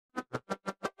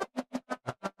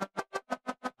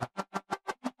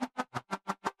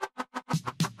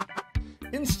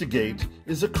Instigate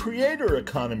is a creator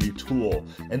economy tool,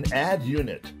 an ad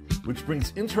unit, which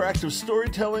brings interactive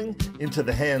storytelling into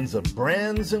the hands of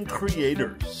brands and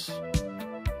creators.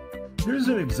 Here's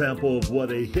an example of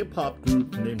what a hip-hop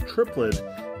group named Triplet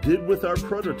did with our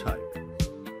prototype.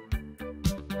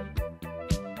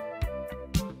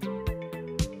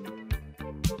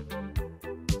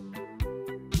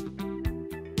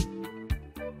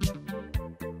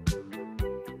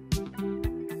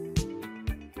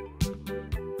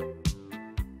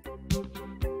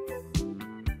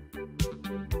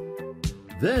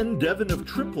 Then Devin of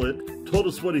Triplet told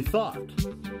us what he thought.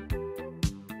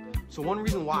 So one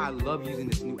reason why I love using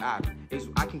this new app is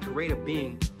I can create a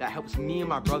being that helps me and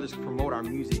my brothers promote our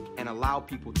music and allow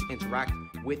people to interact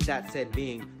with that said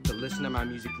being, to listen to my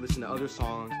music, listen to other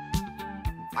songs.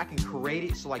 I can create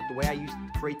it so like the way I used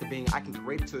to create the being, I can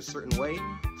create it to a certain way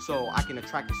so I can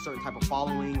attract a certain type of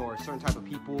following or a certain type of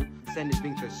people, send this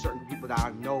being to certain people that I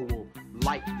know will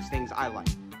like the things I like.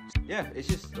 Yeah, it's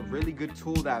just a really good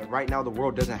tool that right now the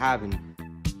world doesn't have, and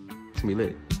it's gonna be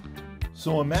lit.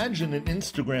 So imagine an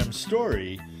Instagram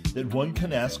story that one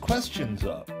can ask questions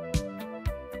of.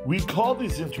 We call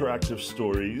these interactive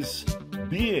stories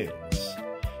beings,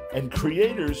 and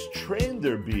creators train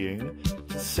their being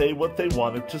to say what they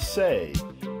wanted to say,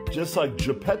 just like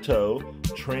Geppetto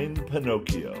trained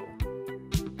Pinocchio.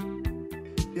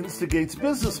 Instigate's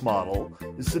business model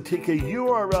is to take a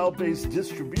URL-based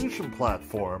distribution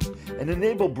platform and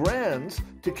enable brands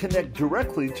to connect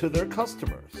directly to their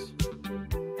customers.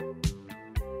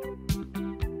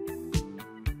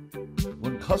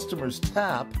 When customers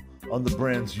tap on the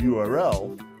brand's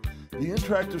URL, the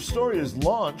interactive story is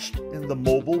launched in the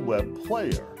mobile web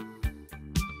player.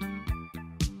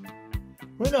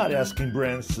 We're not asking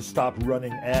brands to stop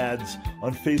running ads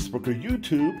on Facebook or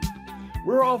YouTube.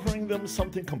 We're offering them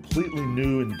something completely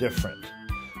new and different,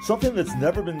 something that's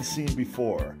never been seen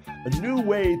before, a new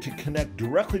way to connect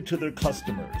directly to their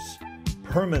customers,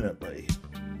 permanently.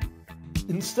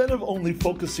 Instead of only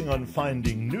focusing on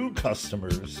finding new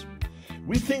customers,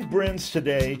 we think brands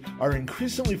today are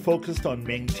increasingly focused on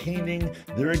maintaining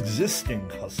their existing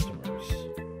customers.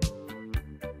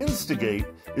 Instigate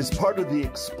is part of the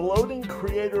exploding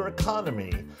creator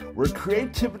economy where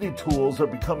creativity tools are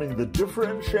becoming the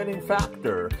differentiating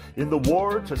factor in the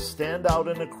war to stand out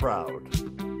in a crowd.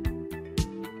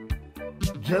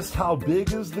 Just how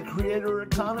big is the creator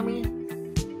economy?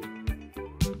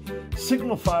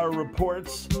 Signalfire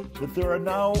reports that there are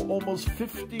now almost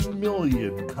 50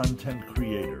 million content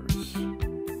creators.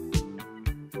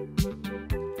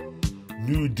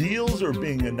 New deals are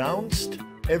being announced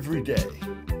every day.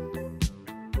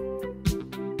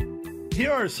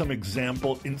 Here are some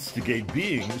example Instigate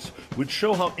beings which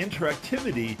show how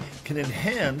interactivity can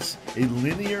enhance a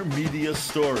linear media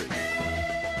story.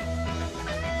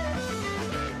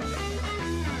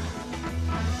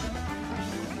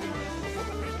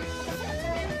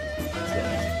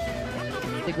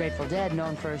 The Grateful Dead,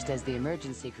 known first as the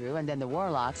Emergency Crew and then the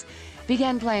Warlocks,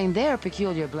 began playing their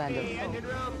peculiar blend of engine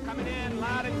room coming in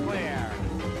loud and clear.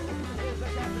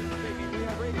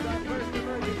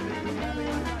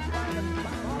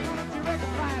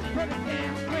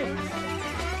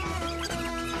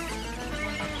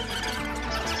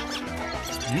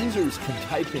 Users can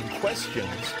type in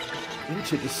questions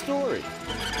into the story.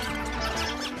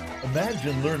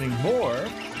 Imagine learning more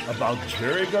about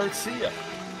Jerry Garcia.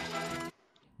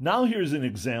 Now here's an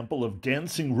example of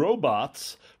dancing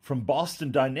robots from Boston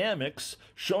Dynamics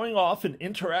showing off an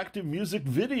interactive music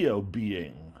video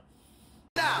being.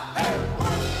 Now, hey,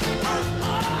 work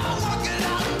it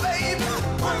out, baby.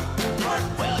 Work,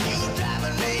 well, you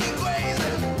driving me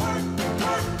crazy. Work,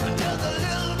 just a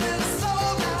little bit slow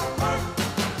now.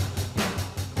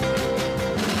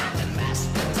 I can mash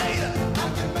potato,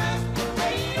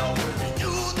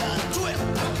 do the twist,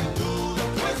 do the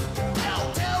twist. Now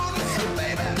tell me,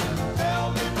 baby,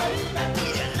 do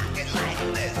you like it like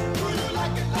this? Do you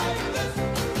like it like this?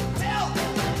 Tell me.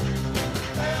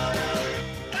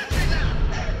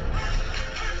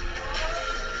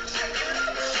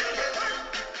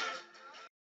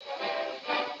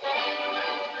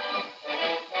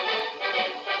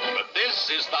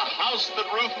 Is the house that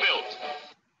Ruth built.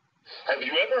 Have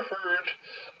you ever heard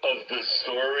of the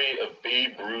story of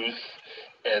Babe Ruth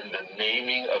and the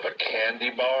naming of a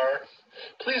candy bar?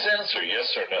 Please answer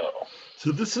yes or no.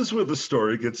 So this is where the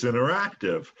story gets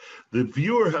interactive. The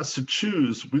viewer has to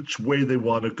choose which way they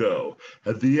want to go.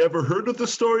 Have they ever heard of the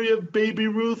story of Baby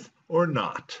Ruth or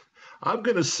not? I'm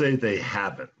going to say they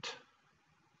haven't.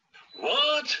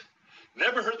 What?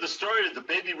 Never heard the story of the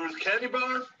Baby Ruth candy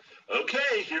bar?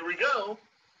 Okay, here we go.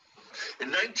 In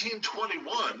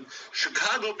 1921,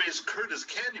 Chicago-based Curtis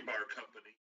Candy Bar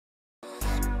Company.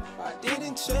 I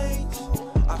didn't change,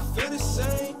 I feel the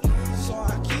same. So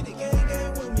I keep the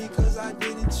gang with me cause I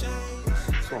didn't change.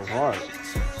 So hard.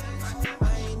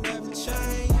 I ain't never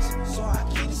changed. So I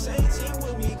keep the same team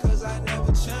with me cause I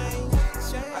never changed.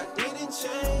 I didn't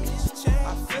change,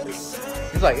 I feel the same.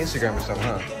 It's like Instagram or something,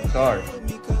 huh? It's hard.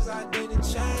 Because I didn't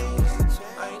change.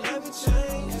 I ain't never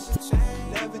changed,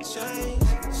 never changed.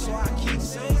 So I keep the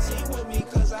same team with me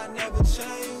cause I never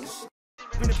changed.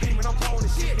 In the beam and I'm blowing the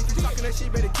shit. If you talking that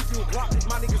shit, better keep you a block.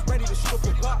 My niggas ready to shoot up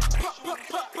a block.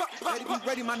 Ready, we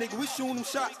ready, my nigga, we shooting them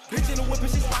shots. Bitch in the whip and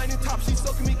she's flying in top. She's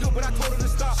sucking me good, but I told her to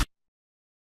stop.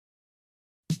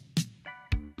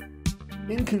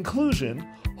 In conclusion,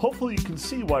 hopefully you can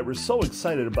see why we're so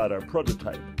excited about our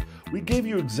prototype. We gave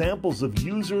you examples of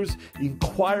users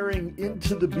inquiring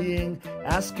into the being,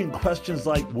 asking questions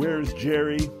like, "Where's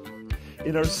Jerry?"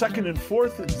 In our second and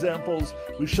fourth examples,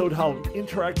 we showed how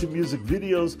interactive music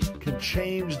videos can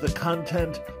change the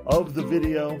content of the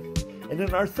video. And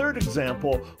in our third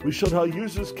example, we showed how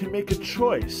users can make a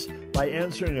choice by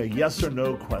answering a yes or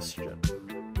no question.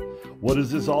 What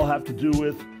does this all have to do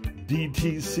with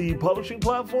DTC publishing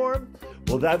platform?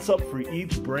 Well, that's up for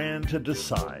each brand to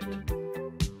decide.